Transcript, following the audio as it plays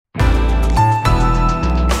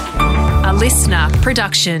listener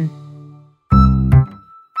production.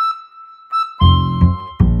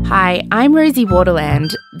 Hi, I'm Rosie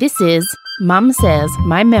Waterland. This is Mum Says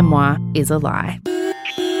My Memoir is a Lie.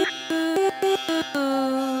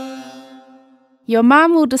 Your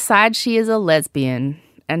mum will decide she is a lesbian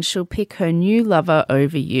and she'll pick her new lover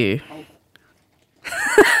over you.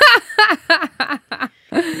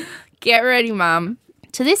 Get ready, Mum.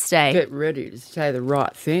 To this day... Get ready to say the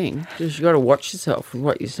right thing. Just you got to watch yourself with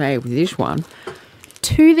what you say with this one.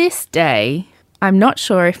 To this day, I'm not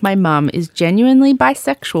sure if my mum is genuinely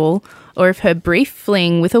bisexual or if her brief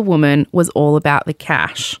fling with a woman was all about the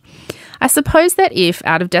cash. I suppose that if,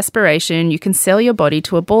 out of desperation, you can sell your body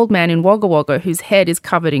to a bald man in Wagga Wagga whose head is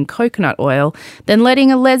covered in coconut oil, then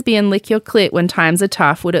letting a lesbian lick your clit when times are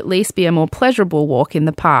tough would at least be a more pleasurable walk in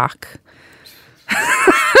the park.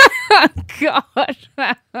 God.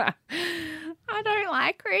 I don't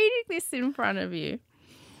like reading this in front of you.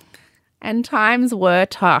 And times were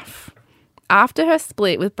tough. After her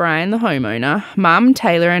split with Brian the homeowner, Mum,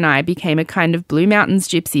 Taylor and I became a kind of Blue Mountains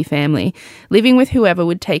gypsy family, living with whoever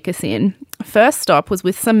would take us in. First stop was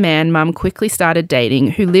with some man Mum quickly started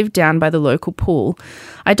dating who lived down by the local pool.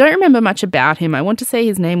 I don't remember much about him. I want to say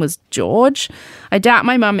his name was George. I doubt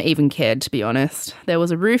my mum even cared, to be honest. There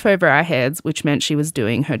was a roof over our heads, which meant she was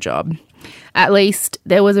doing her job. At least,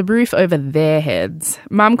 there was a roof over their heads.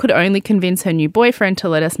 Mum could only convince her new boyfriend to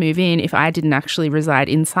let us move in if I didn't actually reside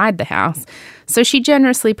inside the house, so she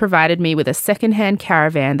generously provided me with a second-hand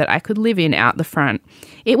caravan that I could live in out the front.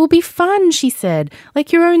 It will be fun, she said,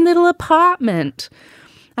 like your own little apartment.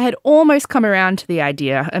 I had almost come around to the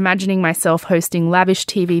idea, imagining myself hosting lavish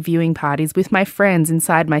TV viewing parties with my friends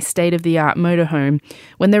inside my state-of-the-art motorhome,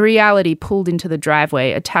 when the reality pulled into the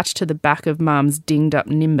driveway attached to the back of Mum's dinged-up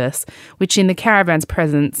Nimbus, which in the caravan's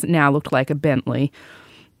presence now looked like a Bentley.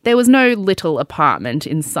 There was no little apartment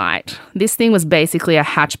in sight. This thing was basically a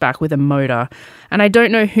hatchback with a motor, and I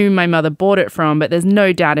don't know whom my mother bought it from, but there's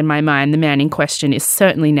no doubt in my mind the man in question is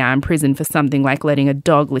certainly now in prison for something like letting a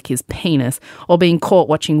dog lick his penis or being caught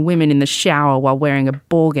watching women in the shower while wearing a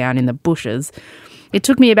ball gown in the bushes. It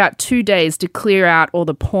took me about 2 days to clear out all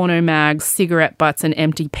the porno mags, cigarette butts and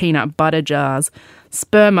empty peanut butter jars.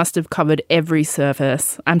 Sperm must have covered every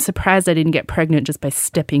surface. I'm surprised I didn't get pregnant just by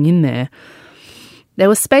stepping in there. There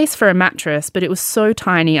was space for a mattress, but it was so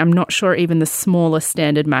tiny I'm not sure even the smallest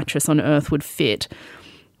standard mattress on Earth would fit.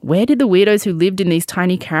 Where did the weirdos who lived in these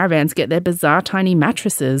tiny caravans get their bizarre tiny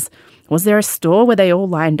mattresses? Was there a store where they all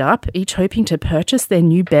lined up, each hoping to purchase their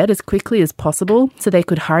new bed as quickly as possible so they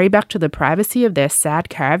could hurry back to the privacy of their sad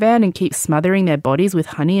caravan and keep smothering their bodies with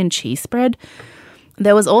honey and cheese spread?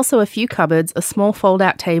 There was also a few cupboards, a small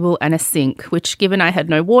fold-out table and a sink, which, given I had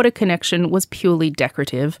no water connection, was purely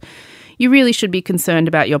decorative. You really should be concerned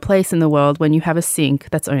about your place in the world when you have a sink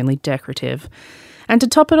that's only decorative. And to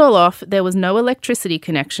top it all off, there was no electricity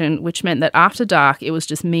connection, which meant that after dark, it was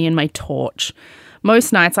just me and my torch.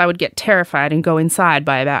 Most nights I would get terrified and go inside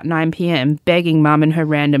by about 9 p.m, begging Mum and her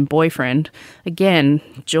random boyfriend, again,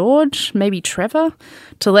 George, maybe Trevor,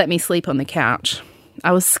 to let me sleep on the couch.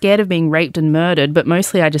 I was scared of being raped and murdered, but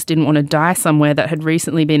mostly I just didn't want to die somewhere that had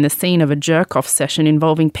recently been the scene of a jerk-off session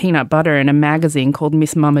involving peanut butter and a magazine called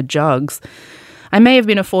Miss Mama Jugs. I may have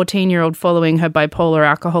been a 14-year-old following her bipolar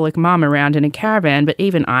alcoholic mum around in a caravan, but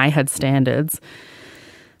even I had standards.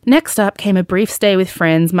 Next up came a brief stay with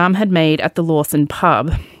friends Mum had made at the Lawson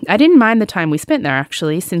pub. I didn't mind the time we spent there,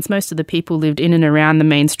 actually, since most of the people lived in and around the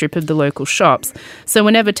main strip of the local shops, so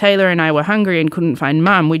whenever Taylor and I were hungry and couldn't find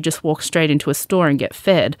Mum, we'd just walk straight into a store and get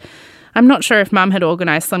fed. I'm not sure if Mum had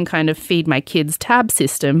organised some kind of feed my kids tab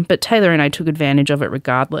system, but Taylor and I took advantage of it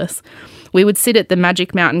regardless. We would sit at the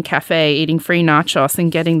Magic Mountain Cafe eating free nachos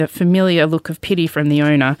and getting the familiar look of pity from the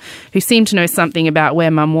owner, who seemed to know something about where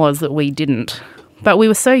Mum was that we didn't. But we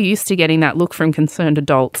were so used to getting that look from concerned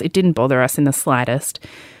adults, it didn't bother us in the slightest.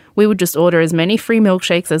 We would just order as many free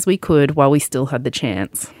milkshakes as we could while we still had the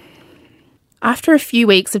chance. After a few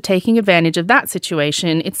weeks of taking advantage of that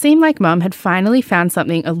situation, it seemed like Mum had finally found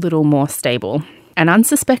something a little more stable. An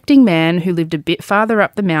unsuspecting man who lived a bit farther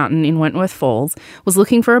up the mountain in Wentworth Falls was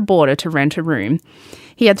looking for a boarder to rent a room.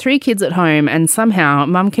 He had 3 kids at home, and somehow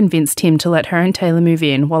Mum convinced him to let her and Taylor move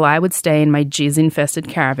in while I would stay in my jizz-infested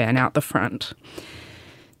caravan out the front.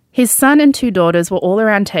 His son and 2 daughters were all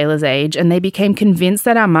around Taylor's age, and they became convinced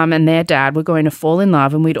that our mum and their dad were going to fall in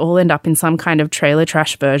love and we'd all end up in some kind of trailer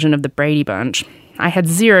trash version of the Brady Bunch. I had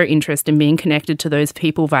zero interest in being connected to those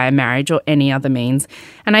people via marriage or any other means,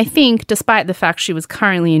 and I think, despite the fact she was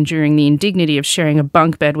currently enduring the indignity of sharing a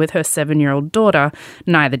bunk bed with her 7-year-old daughter,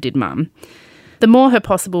 neither did Mum. The more her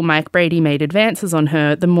possible Mike Brady made advances on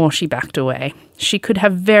her, the more she backed away. She could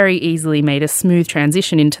have very easily made a smooth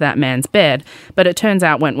transition into that man's bed, but it turns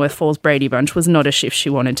out Wentworth Falls Brady Bunch was not a shift she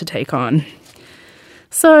wanted to take on.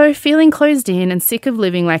 So, feeling closed in and sick of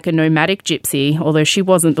living like a nomadic gypsy, although she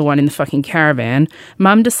wasn't the one in the fucking caravan,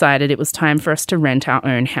 Mum decided it was time for us to rent our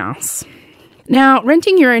own house. Now,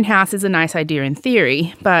 renting your own house is a nice idea in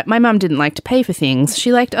theory, but my mum didn't like to pay for things.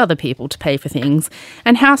 She liked other people to pay for things,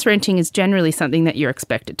 and house renting is generally something that you're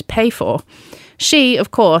expected to pay for. She,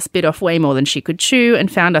 of course, bit off way more than she could chew and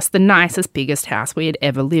found us the nicest, biggest house we had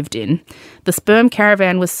ever lived in. The sperm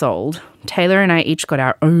caravan was sold. Taylor and I each got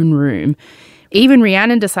our own room. Even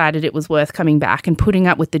Rhiannon decided it was worth coming back and putting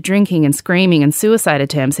up with the drinking and screaming and suicide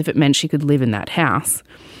attempts if it meant she could live in that house.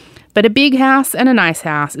 But a big house and a nice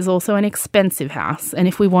house is also an expensive house, and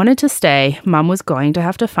if we wanted to stay, Mum was going to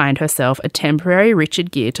have to find herself a temporary Richard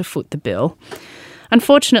Gere to foot the bill.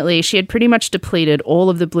 Unfortunately, she had pretty much depleted all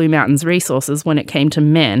of the Blue Mountains resources when it came to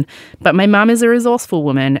men, but my mum is a resourceful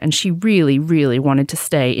woman, and she really, really wanted to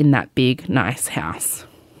stay in that big, nice house.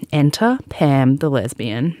 Enter Pam the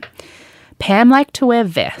lesbian. Pam liked to wear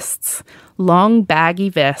vests, long, baggy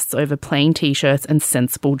vests over plain t-shirts and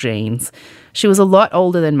sensible jeans. She was a lot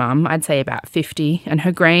older than Mum, I'd say about 50, and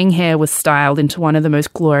her greying hair was styled into one of the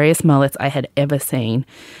most glorious mullets I had ever seen.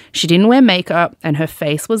 She didn't wear makeup, and her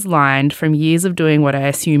face was lined from years of doing what I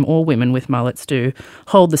assume all women with mullets do,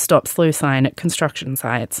 hold the stop slow sign at construction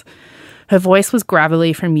sites. Her voice was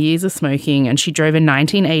gravelly from years of smoking, and she drove a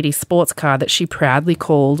 1980s sports car that she proudly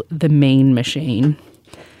called the Mean Machine.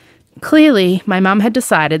 Clearly, my mum had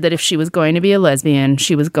decided that if she was going to be a lesbian,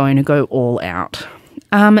 she was going to go all out.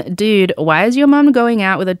 Dude, why is your mum going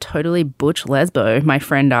out with a totally butch lesbo? My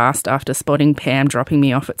friend asked after spotting Pam dropping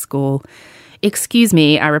me off at school. Excuse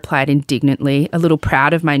me, I replied indignantly, a little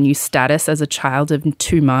proud of my new status as a child of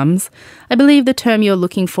two mums. I believe the term you're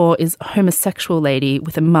looking for is homosexual lady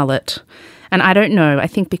with a mullet. And I don't know, I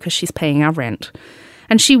think because she's paying our rent.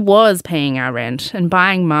 And she was paying our rent and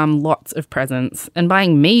buying Mum lots of presents and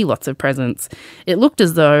buying me lots of presents. It looked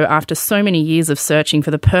as though, after so many years of searching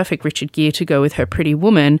for the perfect Richard Gere to go with her pretty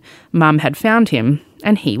woman, Mum had found him,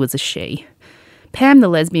 and he was a she. Pam the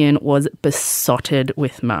lesbian was besotted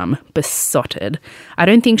with Mum. Besotted. I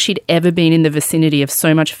don't think she'd ever been in the vicinity of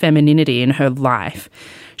so much femininity in her life.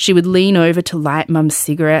 She would lean over to light Mum's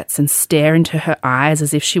cigarettes and stare into her eyes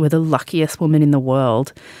as if she were the luckiest woman in the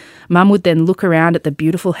world. Mum would then look around at the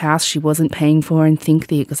beautiful house she wasn't paying for and think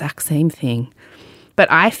the exact same thing. But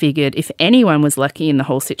I figured if anyone was lucky in the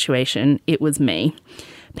whole situation, it was me.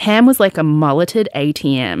 Pam was like a mulleted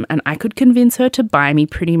ATM, and I could convince her to buy me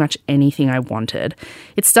pretty much anything I wanted.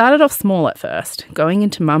 It started off small at first, going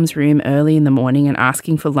into Mum's room early in the morning and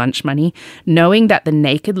asking for lunch money, knowing that the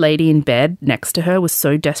naked lady in bed next to her was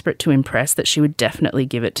so desperate to impress that she would definitely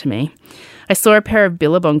give it to me. I saw a pair of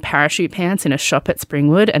Billabong parachute pants in a shop at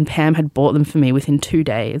Springwood, and Pam had bought them for me within 2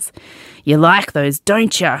 days. "You like those,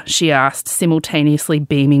 don't you?" she asked, simultaneously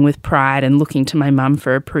beaming with pride and looking to my mum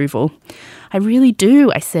for approval. "I really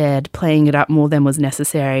do," I said, playing it up more than was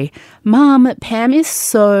necessary. "Mum, Pam is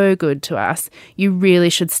so good to us. You really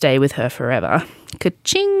should stay with her forever."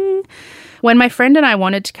 Ka-ching! When my friend and I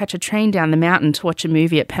wanted to catch a train down the mountain to watch a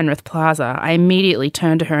movie at Penrith Plaza, I immediately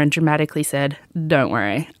turned to her and dramatically said, "Don't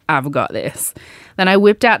worry, I've got this." Then I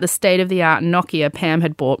whipped out the state-of-the-art Nokia Pam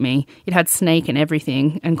had bought me. It had Snake and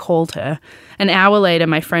everything, and called her. An hour later,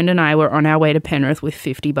 my friend and I were on our way to Penrith with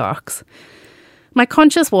 $50. My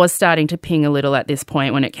conscience was starting to ping a little at this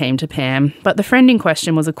point when it came to Pam, but the friend in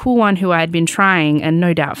question was a cool one who I had been trying, and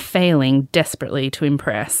no doubt failing, desperately to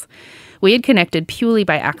impress. We had connected purely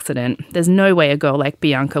by accident. There's no way a girl like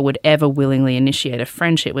Bianca would ever willingly initiate a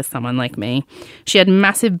friendship with someone like me. She had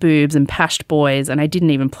massive boobs and pashed boys, and I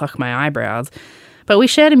didn't even pluck my eyebrows. But we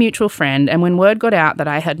shared a mutual friend, and when word got out that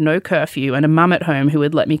I had no curfew and a mum at home who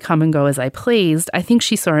would let me come and go as I pleased, I think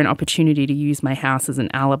she saw an opportunity to use my house as an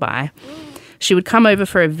alibi. She would come over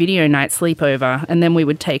for a video night sleepover, and then we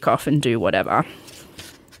would take off and do whatever.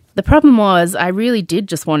 The problem was, I really did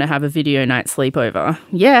just want to have a video night sleepover.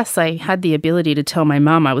 Yes, I had the ability to tell my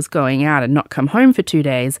mum I was going out and not come home for 2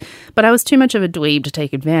 days, but I was too much of a dweeb to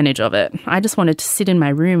take advantage of it. I just wanted to sit in my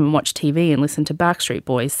room and watch TV and listen to Backstreet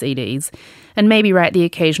Boys CDs, and maybe write the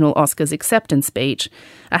occasional Oscars acceptance speech,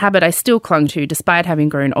 a habit I still clung to despite having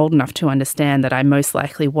grown old enough to understand that I most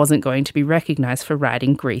likely wasn't going to be recognised for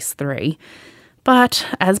writing Grease 3. But,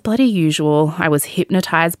 as bloody usual, I was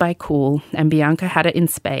hypnotised by cool, and Bianca had it in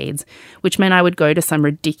spades, which meant I would go to some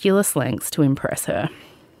ridiculous lengths to impress her.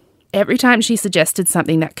 Every time she suggested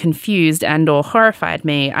something that confused and or horrified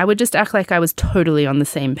me, I would just act like I was totally on the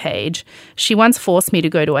same page. She once forced me to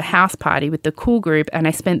go to a house party with the cool group, and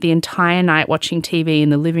I spent the entire night watching TV in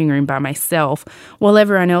the living room by myself, while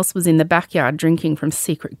everyone else was in the backyard drinking from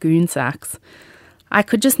secret goon sacks. I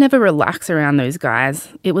could just never relax around those guys.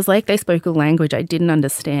 It was like they spoke a language I didn't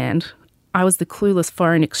understand. I was the clueless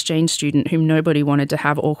foreign exchange student whom nobody wanted to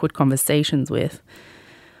have awkward conversations with.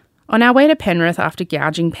 On our way to Penrith after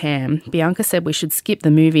gouging Pam, Bianca said we should skip the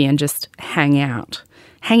movie and just hang out.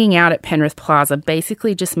 Hanging out at Penrith Plaza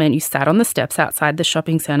basically just meant you sat on the steps outside the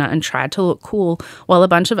shopping centre and tried to look cool, while a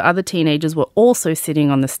bunch of other teenagers were also sitting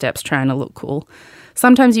on the steps trying to look cool.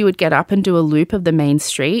 Sometimes you would get up and do a loop of the main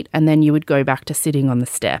street, and then you would go back to sitting on the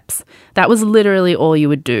steps. That was literally all you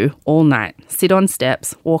would do all night. Sit on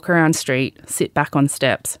steps, walk around street, sit back on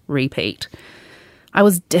steps, repeat. I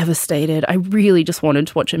was devastated. I really just wanted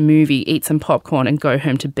to watch a movie, eat some popcorn, and go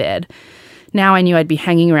home to bed. Now I knew I'd be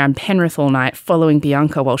hanging around Penrith all night, following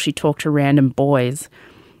Bianca while she talked to random boys.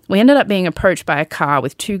 We ended up being approached by a car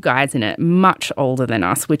with 2 guys in it, much older than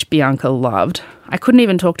us, which Bianca loved. I couldn't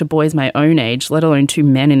even talk to boys my own age, let alone 2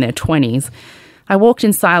 men in their 20s. I walked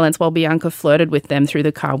in silence while Bianca flirted with them through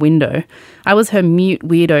the car window. I was her mute,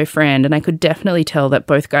 weirdo friend, and I could definitely tell that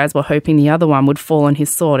both guys were hoping the other one would fall on his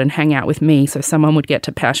sword and hang out with me so someone would get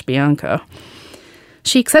to pash Bianca.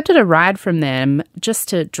 She accepted a ride from them just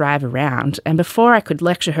to drive around, and before I could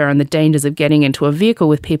lecture her on the dangers of getting into a vehicle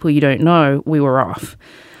with people you don't know, we were off.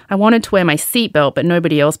 I wanted to wear my seatbelt, but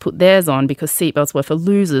nobody else put theirs on because seatbelts were for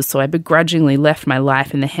losers, so I begrudgingly left my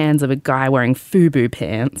life in the hands of a guy wearing FUBU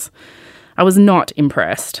pants. I was not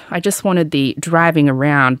impressed. I just wanted the driving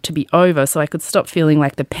around to be over so I could stop feeling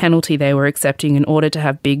like the penalty they were accepting in order to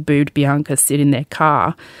have big-boobed Bianca sit in their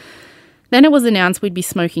car. Then it was announced we'd be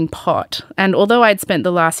smoking pot, and although I'd spent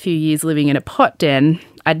the last few years living in a pot den,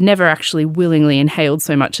 I'd never actually willingly inhaled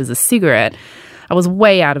so much as a cigarette. I was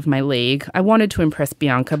way out of my league. I wanted to impress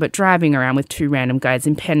Bianca, but driving around with 2 random guys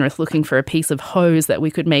in Penrith looking for a piece of hose that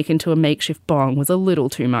we could make into a makeshift bong was a little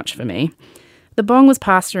too much for me. The bong was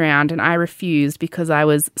passed around and I refused because I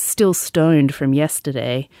was still stoned from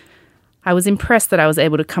yesterday. I was impressed that I was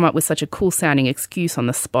able to come up with such a cool-sounding excuse on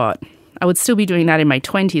the spot. I would still be doing that in my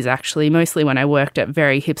 20s, actually, mostly when I worked at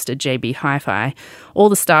very hipster JB Hi-Fi. All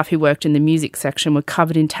the staff who worked in the music section were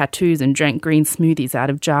covered in tattoos and drank green smoothies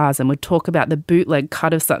out of jars and would talk about the bootleg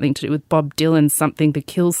cut of something to do with Bob Dylan's Something That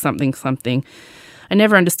Kills Something Something. I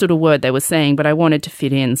never understood a word they were saying, but I wanted to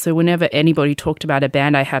fit in, so whenever anybody talked about a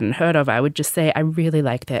band I hadn't heard of, I would just say, I really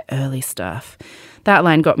like their early stuff. That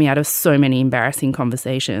line got me out of so many embarrassing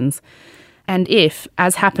conversations. And if,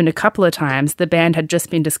 as happened a couple of times, the band had just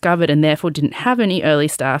been discovered and therefore didn't have any early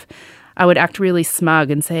stuff, I would act really smug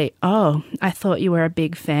and say, oh, I thought you were a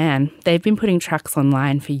big fan. They've been putting tracks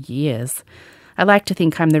online for years. I like to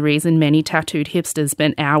think I'm the reason many tattooed hipsters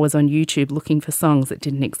spent hours on YouTube looking for songs that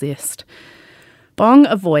didn't exist. Bong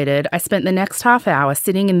avoided, I spent the next half hour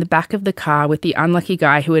sitting in the back of the car with the unlucky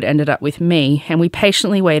guy who had ended up with me, and we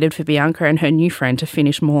patiently waited for Bianca and her new friend to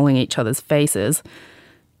finish mauling each other's faces.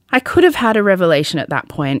 I could have had a revelation at that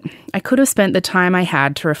point. I could have spent the time I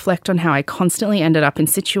had to reflect on how I constantly ended up in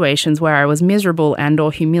situations where I was miserable and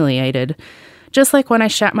or humiliated. Just like when I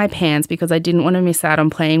shat my pants because I didn't want to miss out on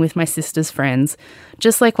playing with my sister's friends.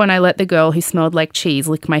 Just like when I let the girl who smelled like cheese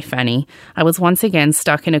lick my fanny. I was once again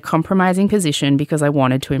stuck in a compromising position because I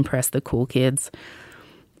wanted to impress the cool kids.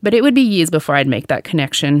 But it would be years before I'd make that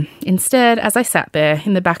connection. Instead, as I sat there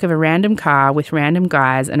in the back of a random car with random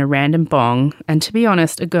guys and a random bong, and to be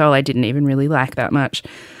honest, a girl I didn't even really like that much,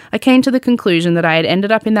 I came to the conclusion that I had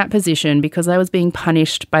ended up in that position because I was being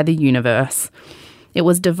punished by the universe. It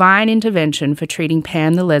was divine intervention for treating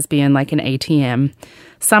Pam the lesbian like an ATM.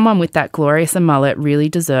 Someone with that glorious mullet really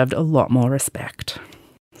deserved a lot more respect.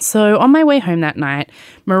 So on my way home that night,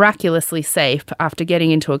 miraculously safe after getting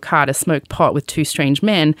into a car to smoke pot with 2 strange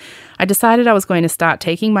men, I decided I was going to start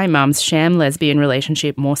taking my mum's sham lesbian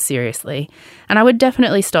relationship more seriously, and I would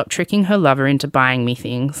definitely stop tricking her lover into buying me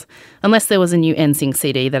things, unless there was a new NSYNC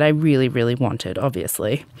CD that I really, really wanted,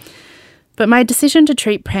 obviously. But my decision to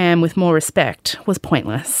treat Pam with more respect was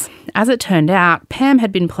pointless. As it turned out, Pam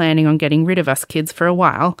had been planning on getting rid of us kids for a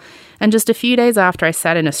while, and just a few days after I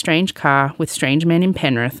sat in a strange car with strange men in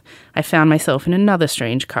Penrith, I found myself in another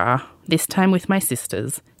strange car, this time with my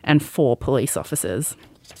sisters and 4 police officers.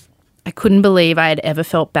 I couldn't believe I had ever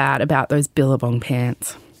felt bad about those Billabong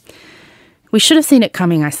pants. We should have seen it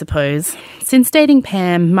coming, I suppose. Since dating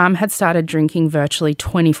Pam, Mum had started drinking virtually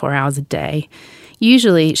 24 hours a day.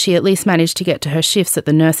 Usually, she at least managed to get to her shifts at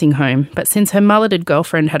the nursing home, but since her mulleted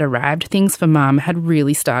girlfriend had arrived, things for Mum had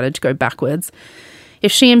really started to go backwards.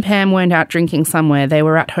 If she and Pam weren't out drinking somewhere, they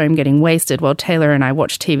were at home getting wasted while Taylor and I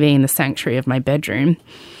watched TV in the sanctuary of my bedroom.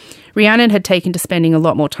 Rhiannon had taken to spending a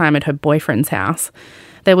lot more time at her boyfriend's house.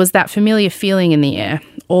 There was that familiar feeling in the air.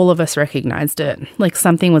 All of us recognised it, like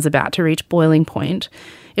something was about to reach boiling point.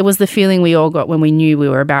 It was the feeling we all got when we knew we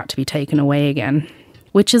were about to be taken away again.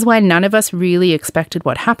 Which is why none of us really expected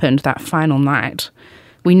what happened that final night.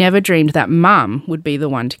 We never dreamed that Mum would be the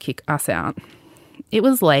one to kick us out. It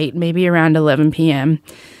was late, maybe around 11 p.m.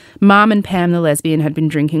 Mum and Pam the lesbian had been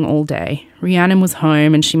drinking all day. Rhiannon was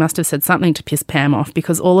home and she must have said something to piss Pam off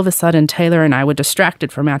because all of a sudden Taylor and I were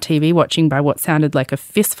distracted from our TV watching by what sounded like a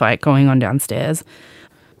fist fight going on downstairs.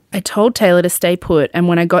 I told Taylor to stay put, and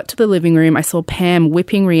when I got to the living room, I saw Pam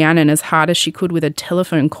whipping Rhiannon as hard as she could with a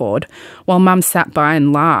telephone cord, while Mum sat by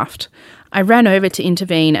and laughed. I ran over to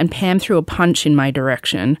intervene, and Pam threw a punch in my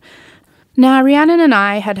direction. Now, Rhiannon and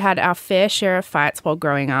I had had our fair share of fights while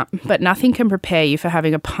growing up, but nothing can prepare you for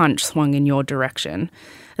having a punch swung in your direction,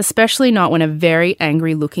 especially not when a very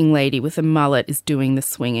angry-looking lady with a mullet is doing the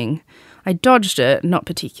swinging. I dodged it, not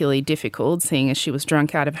particularly difficult, seeing as she was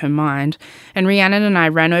drunk out of her mind, and Rhiannon and I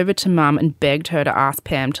ran over to Mum and begged her to ask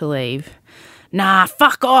Pam to leave. "Nah,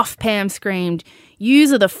 fuck off," Pam screamed.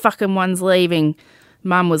 "Yous are the fucking ones leaving."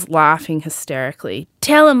 Mum was laughing hysterically.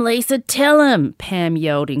 "Tell him, Lisa, tell him," Pam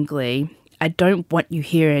yelled in glee. "I don't want you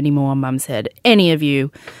here anymore," Mum said. "Any of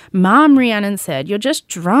you." "Mum," Rhiannon said, "you're just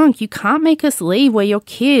drunk. You can't make us leave. We're your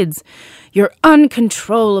kids." "You're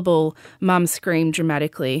uncontrollable," Mum screamed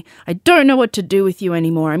dramatically. "I don't know what to do with you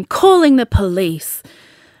anymore. I'm calling the police."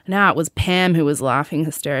 Now it was Pam who was laughing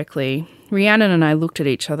hysterically. Rhiannon and I looked at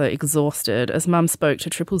each other exhausted as Mum spoke to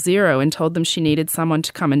 000 and told them she needed someone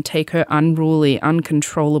to come and take her unruly,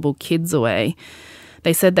 uncontrollable kids away.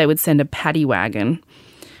 They said they would send a paddy wagon.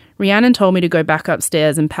 Rhiannon told me to go back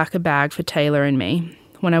upstairs and pack a bag for Taylor and me.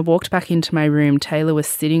 When I walked back into my room, Taylor was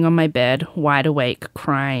sitting on my bed, wide awake,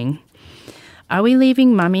 crying. "Are we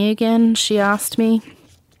leaving Mummy again?" she asked me.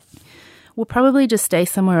 "We'll probably just stay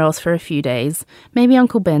somewhere else for a few days. Maybe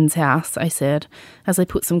Uncle Ben's house," I said, as I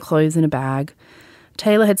put some clothes in a bag.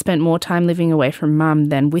 Taylor had spent more time living away from Mum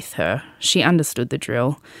than with her. She understood the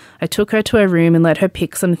drill. I took her to her room and let her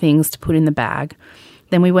pick some things to put in the bag.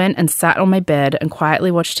 Then we went and sat on my bed and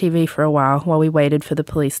quietly watched TV for a while we waited for the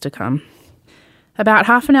police to come. About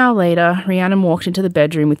half an hour later, Rhiannon walked into the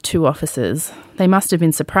bedroom with 2 officers. They must have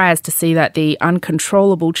been surprised to see that the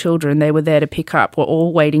uncontrollable children they were there to pick up were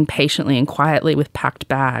all waiting patiently and quietly with packed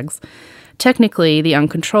bags. Technically, the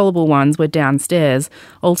uncontrollable ones were downstairs,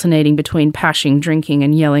 alternating between pashing, drinking,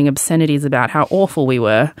 and yelling obscenities about how awful we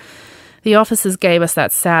were. The officers gave us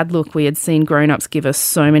that sad look we had seen grown-ups give us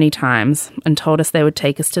so many times and told us they would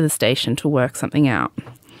take us to the station to work something out.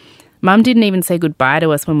 Mum didn't even say goodbye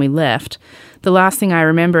to us when we left. The last thing I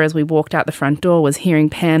remember as we walked out the front door was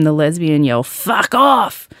hearing Pam the lesbian yell, "Fuck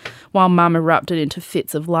off!" while Mum erupted into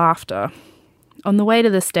fits of laughter. On the way to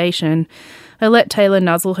the station, I let Taylor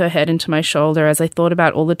nuzzle her head into my shoulder as I thought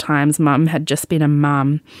about all the times Mum had just been a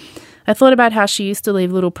mum. I thought about how she used to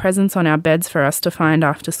leave little presents on our beds for us to find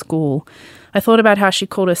after school. I thought about how she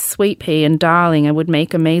called us Sweet Pea and Darling and would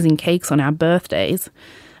make amazing cakes on our birthdays.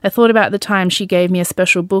 I thought about the time she gave me a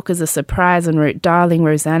special book as a surprise and wrote Darling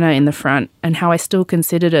Rosanna in the front, and how I still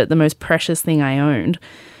considered it the most precious thing I owned.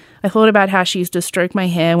 I thought about how she used to stroke my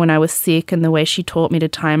hair when I was sick and the way she taught me to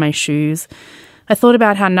tie my shoes. I thought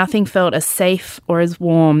about how nothing felt as safe or as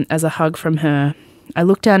warm as a hug from her. I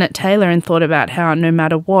looked down at Taylor and thought about how, no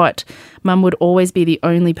matter what, Mum would always be the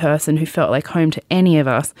only person who felt like home to any of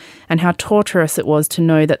us, and how torturous it was to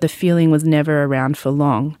know that the feeling was never around for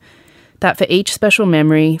long. That for each special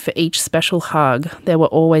memory, for each special hug, there were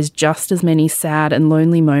always just as many sad and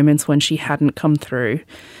lonely moments when she hadn't come through.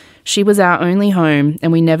 She was our only home,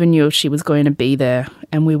 and we never knew if she was going to be there,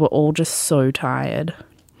 and we were all just so tired.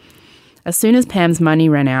 As soon as Pam's money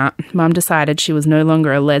ran out, Mum decided she was no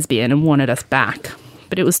longer a lesbian and wanted us back.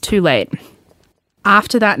 But it was too late.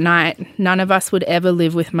 After that night, none of us would ever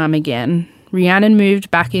live with Mum again. Rhiannon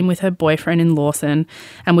moved back in with her boyfriend in Lawson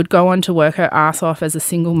and would go on to work her ass off as a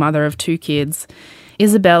single mother of 2 kids.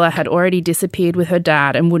 Isabella had already disappeared with her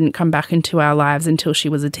dad and wouldn't come back into our lives until she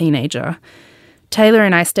was a teenager. Taylor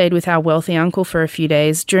and I stayed with our wealthy uncle for a few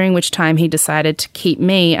days, during which time he decided to keep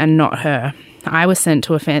me and not her. I was sent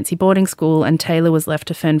to a fancy boarding school and Taylor was left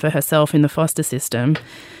to fend for herself in the foster system.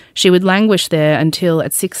 She would languish there until,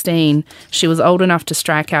 at 16, she was old enough to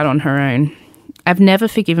strike out on her own. I've never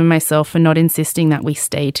forgiven myself for not insisting that we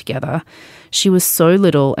stay together. She was so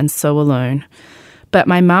little and so alone. But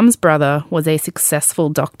my mum's brother was a successful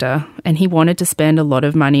doctor and he wanted to spend a lot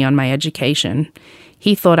of money on my education.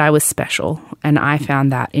 He thought I was special and I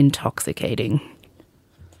found that intoxicating.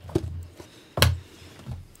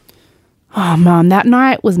 Oh, Mum, that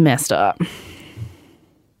night was messed up.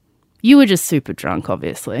 You were just super drunk,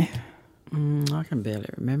 obviously. I can barely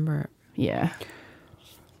remember it. Yeah.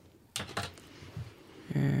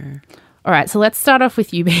 Yeah. All right, so let's start off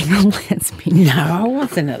with you being a lesbian. No, I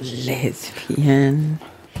wasn't a lesbian.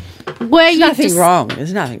 Were There's you nothing just... wrong.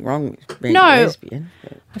 There's nothing wrong with being No. a lesbian.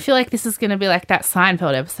 But... I feel like this is going to be like that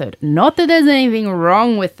Seinfeld episode. Not that there's anything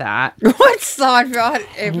wrong with that. What Seinfeld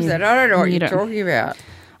episode? I don't know what you're talking about.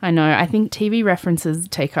 I know. I think TV references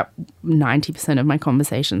take up 90% of my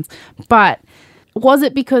conversations. But was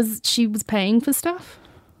it because she was paying for stuff?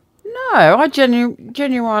 No, I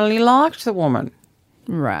genuinely liked the woman.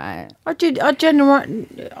 Right. I did. I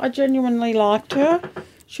genuinely liked her.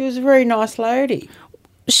 She was a very nice lady.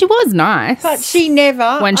 She was nice. But she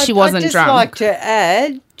never... When she wasn't I'd just drunk. like to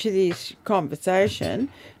add to this conversation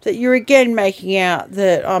that you're again making out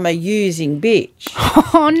that I'm a using bitch.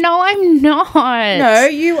 Oh, no, I'm not. No,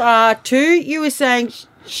 you are too. You were saying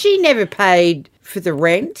she never paid for the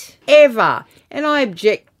rent, ever. And I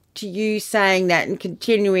object to you saying that and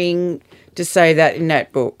continuing to say that in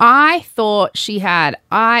that book. I thought she had.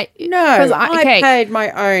 I paid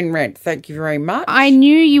my own rent. Thank you very much. I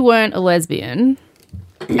knew you weren't a lesbian.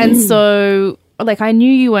 And so, like, I knew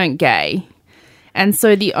you weren't gay. And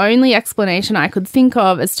so the only explanation I could think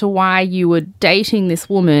of as to why you were dating this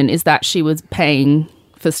woman is that she was paying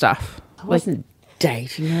for stuff. I wasn't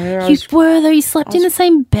dating her. You were, though. You slept in the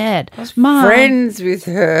same bed. Mum. Friends with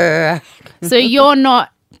her. So you're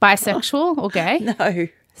not bisexual or gay? No.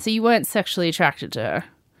 So you weren't sexually attracted to her?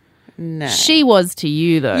 No. She was to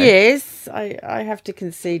you, though. Yes, I have to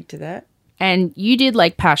concede to that. And you did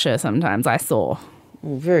like Pasha sometimes, I saw.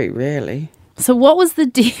 Well, very rarely. So what was the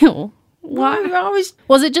deal? Why? No,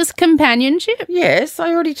 Was it just companionship? Yes,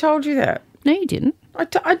 I already told you that. No, you didn't.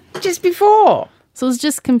 I just before. So it was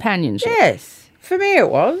just companionship? Yes. For me it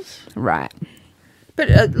was. Right.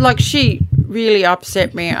 But, she really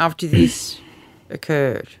upset me after this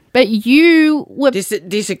occurred. But you were...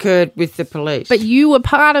 This occurred with the police. But you were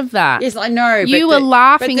part of that. Yes, I know. You were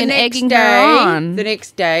laughing and egging her on. The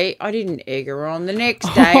next day, I didn't egg her on. The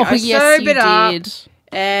next day, I yes, sobered up did.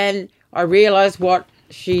 and I realised what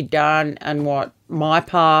she'd done and what my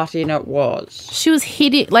part in it was. She was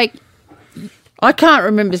hitting... Like, I can't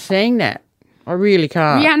remember seeing that. I really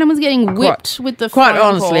can't. Rhiannon was getting whipped with the Quite phone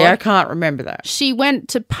honestly, cord. I can't remember that. She went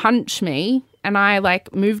to punch me and I,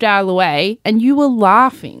 moved out of the way and you were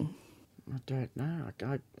laughing. I don't know.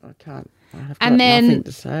 I can't. I have And then nothing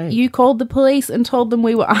to say. You called the police and told them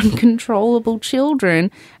we were uncontrollable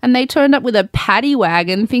children and they turned up with a paddy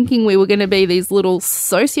wagon thinking we were going to be these little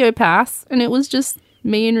sociopaths and it was just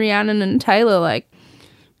me and Rhiannon and Taylor,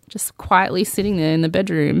 just quietly sitting there in the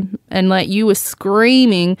bedroom and, you were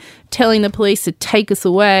screaming, telling the police to take us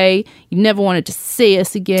away. You never wanted to see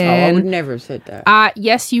us again. Oh, I would never have said that.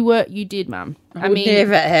 Yes, you were. You did, Mum. I would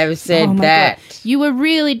never have said that. God. You were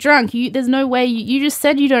really drunk. There's no way. You just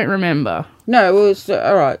said you don't remember. No, it was...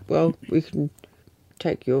 all right, well, we can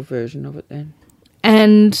take your version of it then.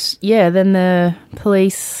 And, yeah, then the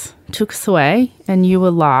police took us away and you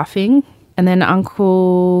were laughing. And then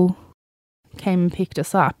Uncle came and picked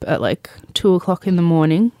us up at 2 o'clock in the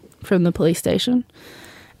morning from the police station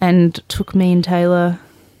and took me and Taylor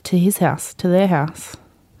to his house, to their house.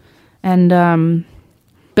 And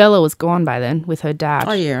Bella was gone by then with her dad.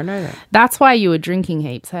 Oh, yeah, I know that. That's why you were drinking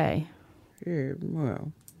heaps, hey? Yeah,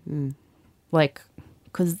 well...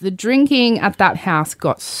 Because the drinking at that house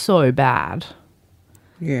got so bad.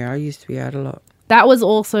 Yeah, I used to be out a lot. That was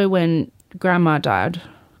also when Grandma died.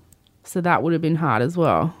 So that would have been hard as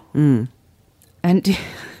well. Mm. And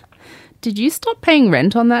did you stop paying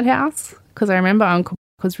rent on that house? Because I remember Uncle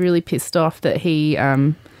was really pissed off that he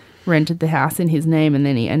rented the house in his name and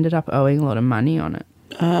then he ended up owing a lot of money on it.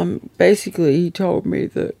 Basically, he told me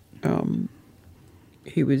that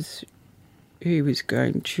he was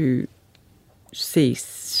going to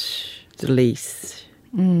cease the lease.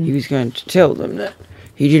 He was going to tell them that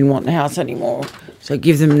he didn't want the house anymore, so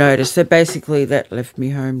give them notice. So basically, that left me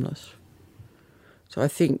homeless. So I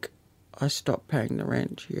think I stopped paying the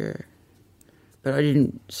rent, yeah. But I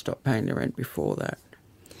didn't stop paying the rent before that.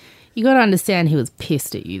 You got to understand he was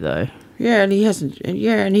pissed at you, though. Yeah, and he hasn't.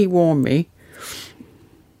 Yeah, and he warned me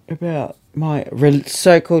about my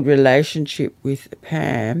so-called relationship with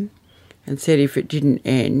Pam, and said if it didn't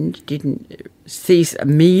cease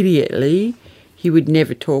immediately, he would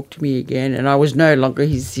never talk to me again, and I was no longer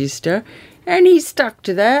his sister, and he stuck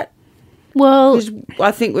to that. Well,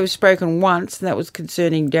 I think we've spoken once, and that was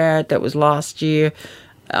concerning Dad. That was last year.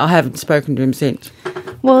 I haven't spoken to him since.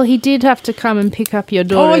 Well, he did have to come and pick up your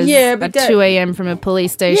daughters at 2 a.m. from a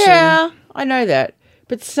police station. Yeah, I know that.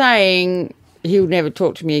 But saying he'll never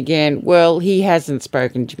talk to me again, well, he hasn't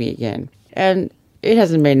spoken to me again. And it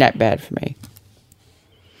hasn't been that bad for me.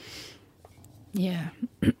 Yeah.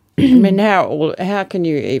 I mean, how can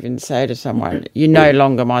you even say to someone, you're no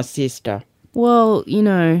longer my sister? Well, you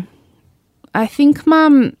know, I think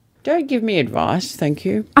Mum... Don't give me advice, thank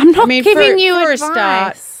you. I'm not giving you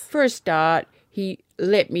advice. For a start, he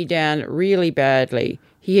let me down really badly.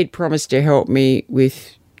 He had promised to help me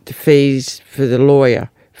with the fees for the lawyer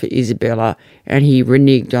for Isabella, and he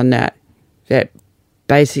reneged on that. That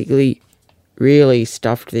basically really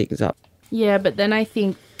stuffed things up. Yeah, but then I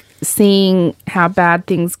think seeing how bad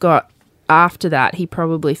things got after that, he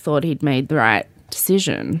probably thought he'd made the right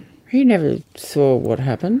decision. He never saw what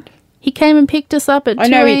happened. He came and picked us up at 2 a.m. I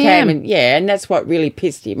know he came and that's what really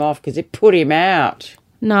pissed him off because it put him out.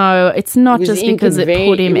 No, it's not just because it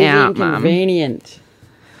put him out, Mum. It was inconvenient.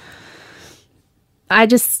 I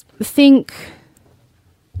just think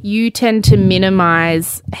you tend to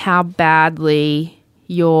minimise how badly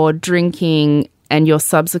your drinking and your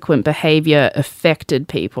subsequent behaviour affected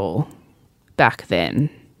people back then.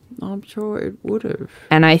 I'm sure it would have.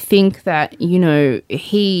 And I think that, you know,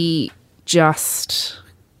 he just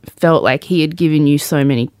felt like he had given you so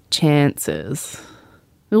many chances.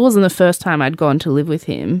 It wasn't the first time I'd gone to live with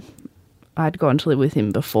him. I'd gone to live with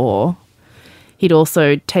him before. He'd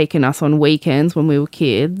also taken us on weekends when we were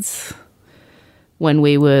kids, when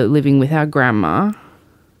we were living with our grandma.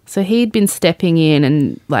 So he'd been stepping in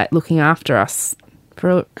and like looking after us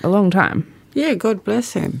for a long time. Yeah, God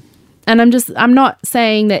bless him. And I'm not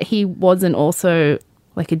saying that he wasn't also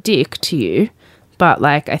like a dick to you, but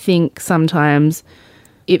like I think sometimes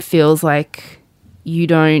it feels like you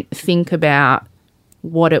don't think about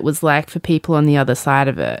what it was like for people on the other side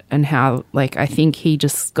of it and how like I think he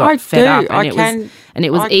just got fed up and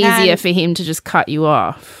it was easier for him to just cut you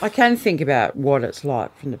off. I can think about what it's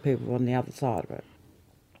like from the people on the other side of it.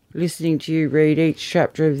 Listening to you read each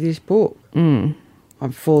chapter of this book, I'm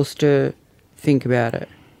forced to think about it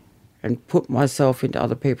and put myself into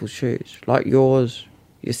other people's shoes, like yours,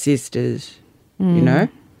 your sisters, you know?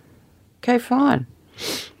 Okay, fine.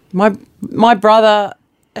 My brother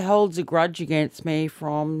holds a grudge against me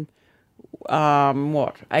from,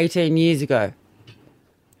 18 years ago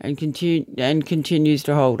and continues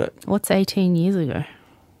to hold it. What's 18 years ago?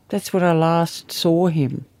 That's when I last saw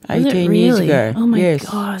him. Was 18 it really? years ago. Oh, my yes.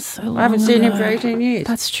 God, so long I haven't seen him ago. for 18 years.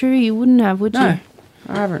 That's true. You wouldn't have, would you? No,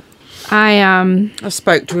 I haven't. I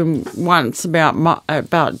spoke to him once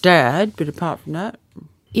about Dad, but apart from that.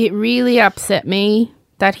 It really upset me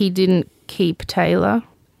that he didn't keep Taylor.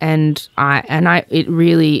 And I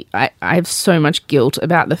have so much guilt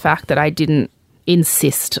about the fact that I didn't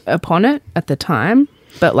insist upon it at the time.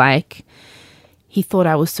 But like, he thought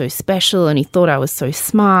I was so special and he thought I was so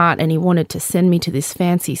smart and he wanted to send me to this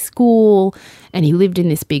fancy school and he lived in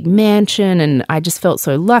this big mansion and I just felt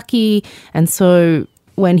so lucky. And so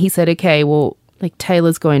when he said, okay, well, like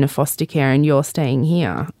Taylor's going to foster care and you're staying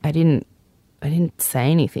here, I didn't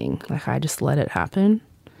say anything. Like I just let it happen.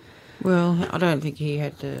 Well, I don't think he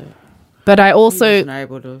had to. But I also, he wasn't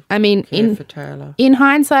able to care for Taylor. In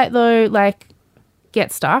hindsight, though, like,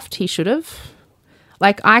 get stuffed. He should have.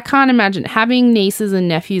 Like, I can't imagine having nieces and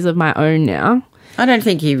nephews of my own now. I don't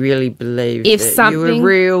think he really believed that you were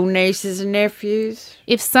real nieces and nephews.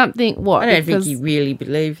 If something, what? I don't think he really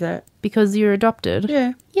believed that. Because you're adopted?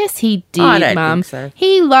 Yeah. Yes, he did, I don't Mum. think so.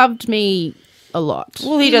 He loved me a lot.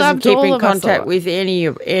 Well, he doesn't keep in contact with any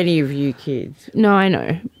of you kids. No, I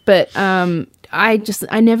know. But I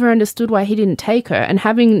never understood why he didn't take her. And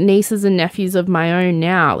having nieces and nephews of my own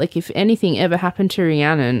now, like if anything ever happened to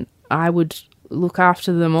Rhiannon, I would look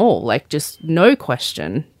after them all. Like just no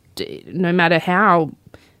question, no matter how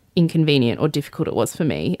inconvenient or difficult it was for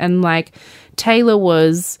me. And like Taylor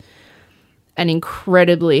was an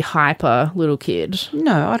incredibly hyper little kid.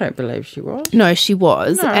 No, I don't believe she was. No, she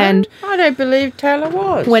was. No, and I don't believe Taylor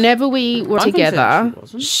was. Whenever we were together,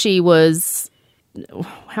 she was,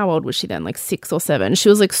 how old was she then? Like 6 or 7. She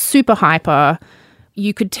was like super hyper.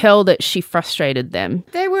 You could tell that she frustrated them.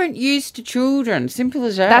 They weren't used to children. Simple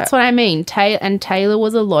as that. That's what I mean. Taylor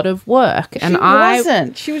was a lot of work. And she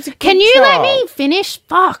wasn't. She was a good Can you child. let me finish?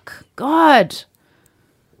 Fuck. God.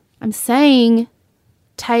 I'm saying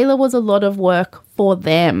Taylor was a lot of work for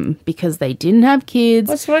them because they didn't have kids.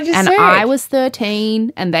 That's what I just said. said. I was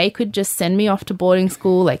 13 and they could just send me off to boarding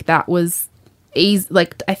school. Like that was easy.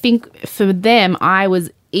 Like I think for them, I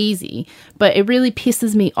was easy, but it really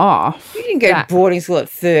pisses me off. You didn't go to boarding school at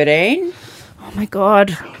 13. Oh my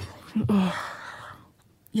God.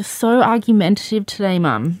 You're so argumentative today,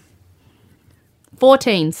 Mum.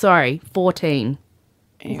 14, sorry. 14.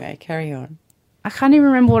 Anyway, carry on. I can't even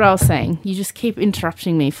remember what I was saying. You just keep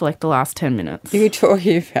interrupting me for like the last 10 minutes. You were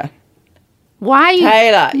talking about Why are you,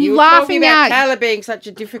 Taylor. You were laughing talking about out? Taylor being such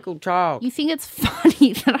a difficult child. You think it's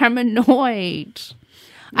funny that I'm annoyed.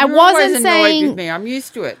 I You're wasn't always annoyed saying with me. I'm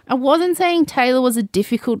used to it. I wasn't saying Taylor was a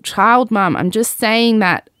difficult child, Mum. I'm just saying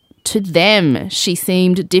that to them she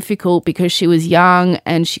seemed difficult because she was young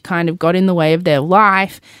and she kind of got in the way of their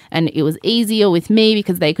life, and it was easier with me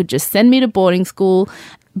because they could just send me to boarding school.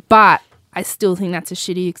 But I still think that's a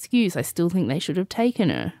shitty excuse. I still think they should have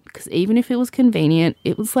taken her because even if it was convenient,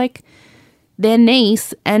 it was like their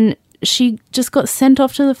niece and she just got sent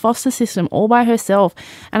off to the foster system all by herself.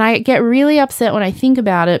 And I get really upset when I think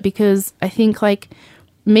about it because I think like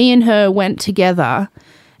me and her went together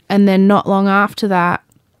and then not long after that,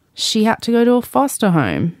 she had to go to a foster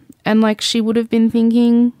home. And like she would have been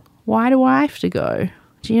thinking, why do I have to go?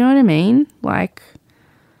 Do you know what I mean? Like,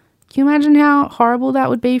 can you imagine how horrible that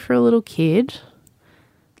would be for a little kid?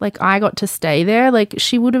 Like I got to stay there. Like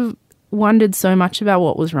she would have wondered so much about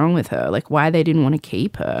what was wrong with her, like why they didn't want to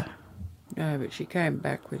keep her. No, but she came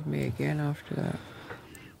back with me again after that.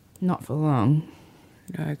 Not for long.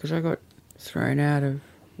 No, because I got thrown out of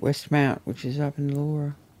Westmount, which is up in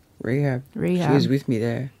Laura. Rehab. Rehab. She was with me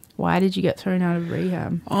there. Why did you get thrown out of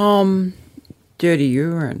rehab? Dirty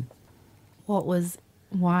urine.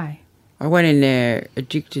 Why? I went in there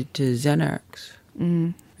addicted to Xanax.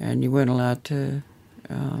 Mm. And you weren't allowed to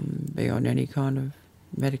be on any kind of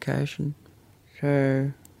medication.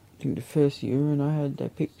 So I think the first urine I had, they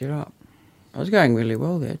picked it up. I was going really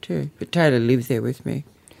well there too. But Taylor lived there with me.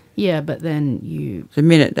 Yeah, but then The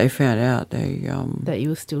minute they found out, they... that you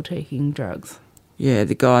were still taking drugs. Yeah,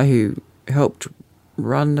 the guy who helped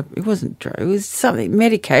run the... It wasn't drugs, it was something,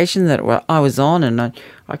 medication that I was on, and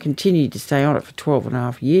I continued to stay on it for 12 and a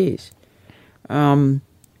half years. The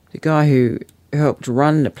guy who helped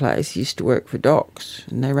run the place used to work for Docs,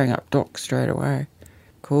 and they rang up Docs straight away.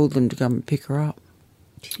 Called them to come and pick her up.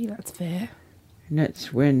 Gee, that's fair. And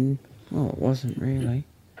that's when... Well, it wasn't really.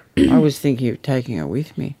 I was thinking of taking her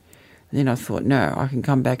with me. And then I thought, no, I can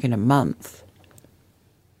come back in a month.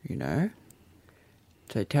 You know?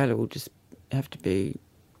 So Taylor will just have to be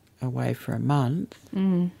away for a month.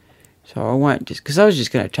 Mm. So I won't just... Because I was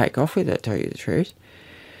just going to take off with her, to tell you the truth.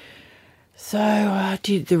 So I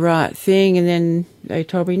did the right thing, and then they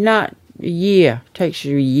told me, nah, a year. It takes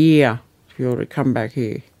you a year to be able to come back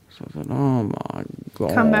here. So I thought, oh my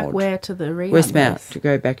God. Come back where, to the rehab? Westmount, to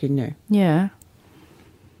go back in there. Yeah.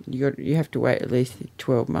 You have to wait at least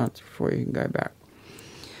 12 months before you can go back.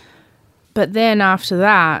 But then after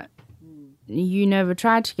that, you never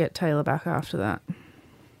tried to get Taylor back after that?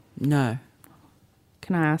 No.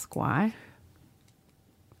 Can I ask why?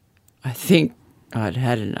 I think I'd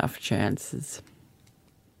had enough chances.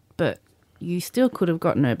 But you still could have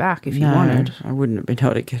gotten her back if you wanted. I wouldn't have been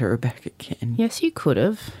able to get her back again. Yes, you could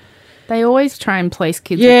have. They always try and place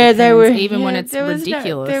kids Yeah, with the they were. parents, even when it's there was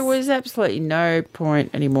ridiculous. there was absolutely no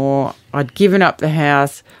point anymore. I'd given up the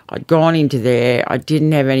house. I'd gone into there. I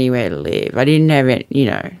didn't have anywhere to live. I didn't have any,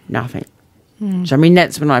 nothing. So, I mean,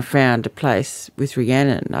 that's when I found a place with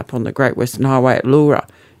Rhiannon up on the Great Western Highway at Laura,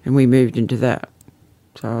 and we moved into that.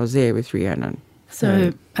 So I was there with Rhiannon.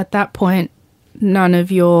 So at that point, none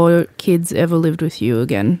of your kids ever lived with you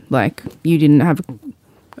again? Like, you didn't have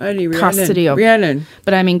only Rhiannon. custody of... Rhiannon.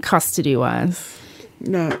 But I mean custody-wise.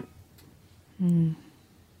 No.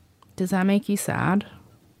 Does that make you sad?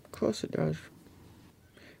 Of course it does.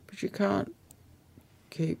 But you can't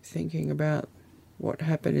keep thinking about what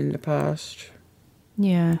happened in the past.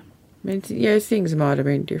 Yeah. I mean, things might have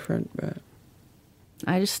been different, but...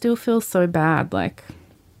 I just still feel so bad. Like,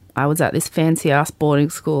 I was at this fancy-ass boarding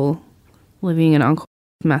school, living in Uncle's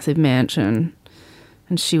massive mansion,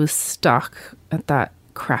 and she was stuck at that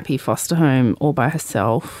crappy foster home all by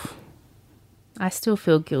herself. I still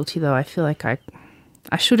feel guilty, though. I feel like I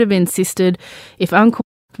should have insisted. If Uncle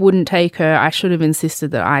wouldn't take her, I should have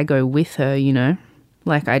insisted that I go with her,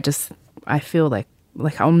 Like, I feel like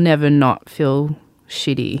I'll never not feel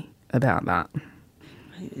shitty about that.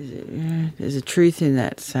 There's a truth in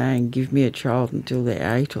that saying, give me a child until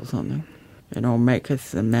they're 8 or something, and I'll make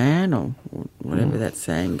us the man, or whatever that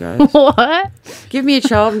saying goes. What? Give me a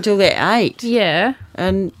child until they're 8. Yeah.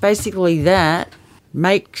 And basically that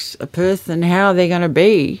makes a person how they're going to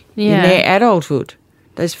be in Yeah. their adulthood.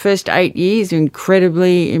 Those first 8 years are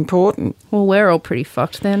incredibly important. Well, we're all pretty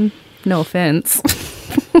fucked then. No offense.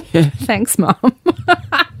 Yeah. Thanks, Mum.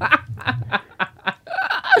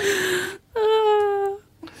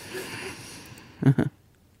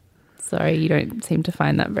 Sorry, you don't seem to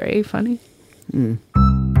find that very funny.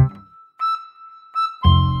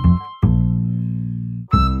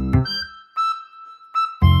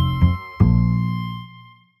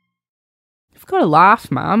 to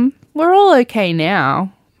laugh, Mum. We're all okay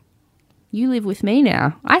now. You live with me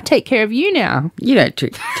now. I take care of you now. You don't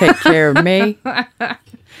take care of me.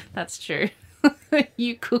 That's true.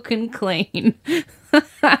 You cook and clean.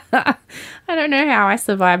 I don't know how I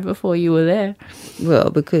survived before you were there. Well,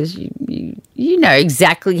 because you know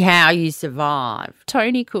exactly how you survive.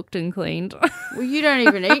 Tony cooked and cleaned. Well, you don't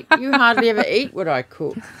even eat. You hardly ever eat what I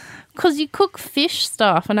cook. Because you cook fish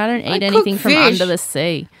stuff and I don't eat anything from under the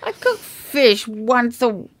sea. I cook fish once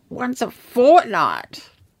a fortnight.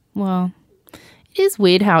 Well, it is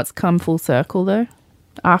weird how it's come full circle, though.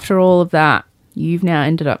 After all of that, you've now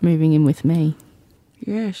ended up moving in with me.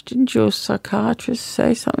 Yes, didn't your psychiatrist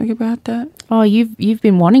say something about that? Oh, you've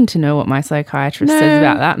been wanting to know what my psychiatrist says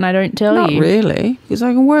about that, and I don't tell you. Not really, because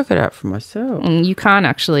I can work it out for myself. You can't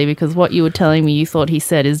actually, because what you were telling me you thought he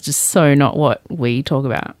said is just so not what we talk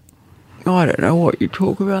about. I don't know what you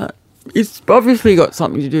talk about. It's obviously got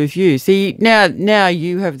something to do with you. See, now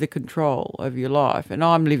you have the control over your life, and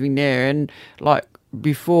I'm living there. And like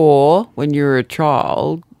before, when you were a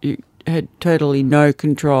child, you had totally no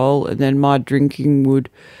control, and then my drinking would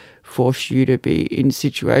force you to be in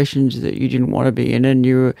situations that you didn't want to be in,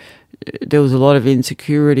 and there was a lot of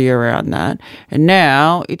insecurity around that. And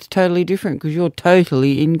now it's totally different because you're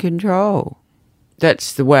totally in control.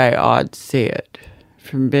 That's the way I'd see it.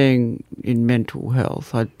 From being in mental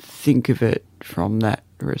health, I'd think of it from that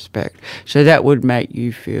respect. So that would make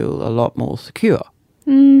you feel a lot more secure.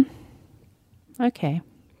 Okay.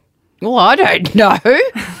 Well, I don't know.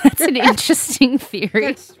 That's an interesting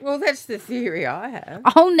theory. That's the theory I have.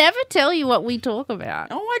 I'll never tell you what we talk about.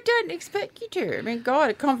 Oh, I don't expect you to. I mean, God,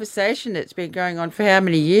 a conversation that's been going on for how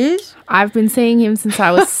many years? I've been seeing him since I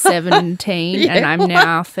was 17 and I'm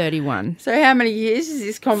now 31. So how many years has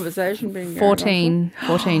this conversation been going on?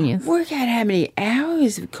 14 years. Work out how many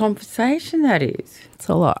hours of conversation that is. It's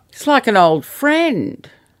a lot. It's like an old friend.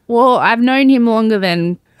 Well, I've known him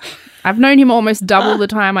almost double the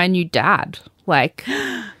time I knew Dad. Like,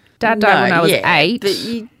 Dad died when I was 8. But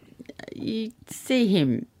you see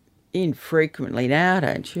him infrequently now,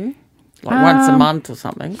 don't you? Like once a month or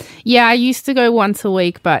something. Yeah, I used to go once a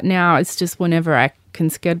week, but now it's just whenever I can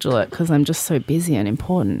schedule it because I'm just so busy and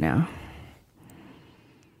important now.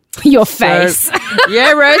 Your face.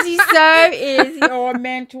 Yeah, Rosie, so is your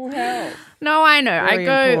mental health. No, I know.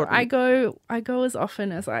 Very important. I go as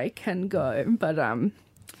often as I can go, but I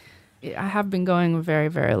have been going a very,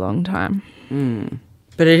 very long time.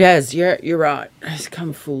 But it has, you're right. It's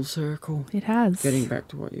come full circle. It has. Getting back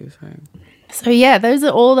to what you were saying. So, yeah, those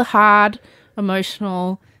are all the hard,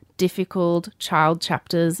 emotional, difficult child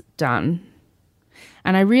chapters done.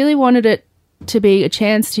 And I really wanted it to be a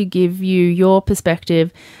chance to give you your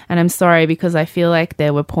perspective. And I'm sorry because I feel like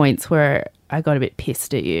there were points where I got a bit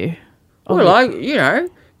pissed at you. Well,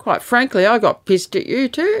 quite frankly, I got pissed at you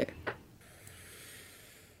too.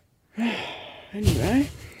 Anyway,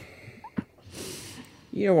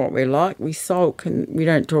 you know what we're like. We sulk and we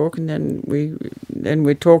don't talk, and then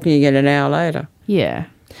we're talking again an hour later. Yeah.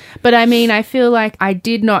 But I mean, I feel like I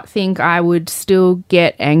did not think I would still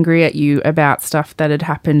get angry at you about stuff that had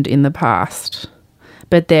happened in the past.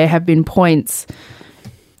 But there have been points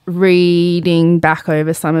reading back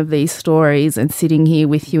over some of these stories and sitting here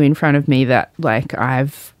with you in front of me that, like,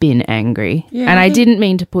 I've been angry. Yeah, and I didn't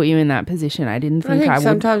mean to put you in that position. I didn't think I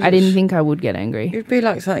would. I didn't think I would get angry. It'd be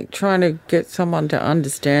like something trying to get someone to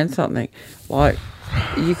understand something. Like,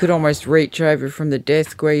 you could almost reach over from the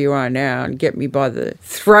desk where you are now and get me by the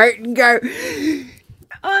throat and go, you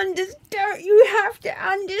have to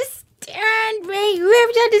understand me. You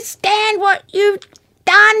have to understand what you've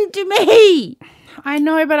done to me. I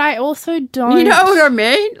know, but I also don't. You know what I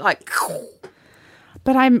mean? Like,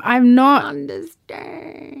 but I'm not.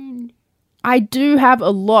 Understand. I do have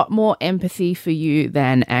a lot more empathy for you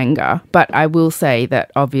than anger, but I will say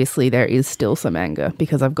that obviously there is still some anger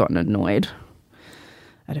because I've gotten annoyed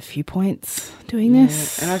at a few points doing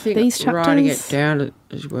this. And I think these chapters. Writing it down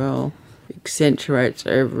as well accentuates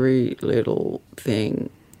every little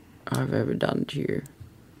thing I've ever done to you.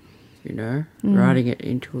 You know, writing it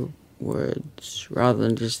into words rather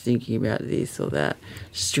than just thinking about this or that,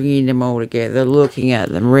 stringing them all together, looking at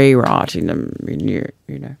them, rewriting them in you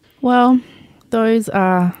know. Well, those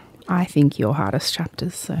are, I think, your hardest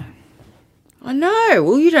chapters, so. I know.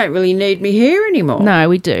 Well, you don't really need me here anymore. No,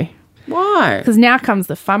 we do. Why? Because now comes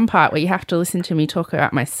the fun part where you have to listen to me talk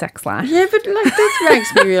about my sex life. Yeah, but like that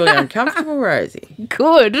makes me really uncomfortable, Rosie.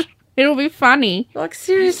 Good. It'll be funny. Like,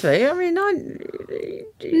 seriously, I mean,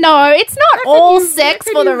 No, it's not all sex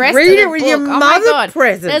for the rest of the read it book. with your Oh my mother God.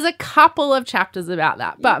 present. There's a couple of chapters about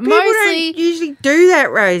that, but People mostly don't usually do that,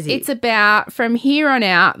 Rosie. it's about, from here on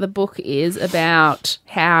out, the book is about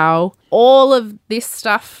how all of this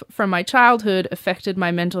stuff from my childhood affected my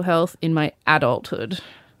mental health in my adulthood.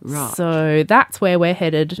 Right. So that's where we're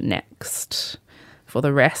headed next for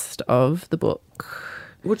the rest of the book.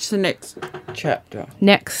 What's the next chapter?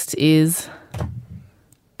 Next is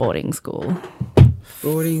boarding school.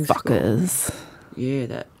 Boarding Fuckers. school. Yeah,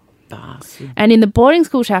 that bastard. And in the boarding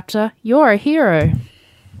school chapter, you're a hero.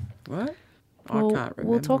 What? I We'll, can't remember.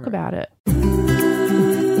 we'll talk about it.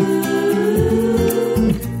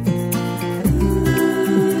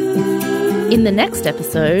 In the next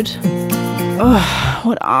episode, oh,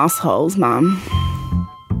 what assholes, Mum.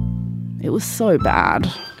 It was so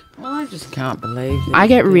bad. I just can't believe that. I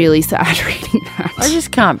get really sad reading that. I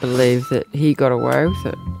just can't believe that he got away with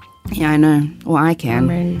it. Yeah, I know. Well, I can.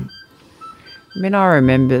 I mean, I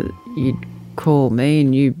remember you'd call me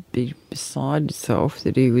and you'd be beside yourself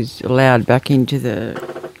that he was allowed back into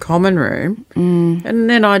the common room. And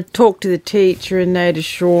then I'd talk to the teacher and they'd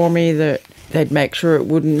assure me that they'd make sure it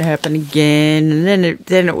wouldn't happen again, and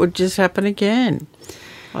then it would just happen again.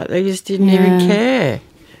 Like, they just didn't even care.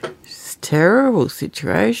 It's a terrible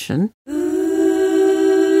situation.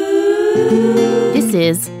 This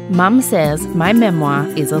is Mum Says My Memoir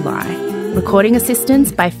is a Lie. Recording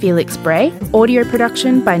assistance by Felix Bray. Audio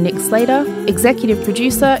production by Nick Slater. Executive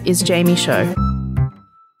producer is Jamie Show.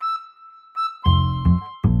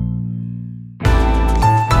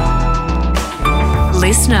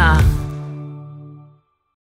 Listener.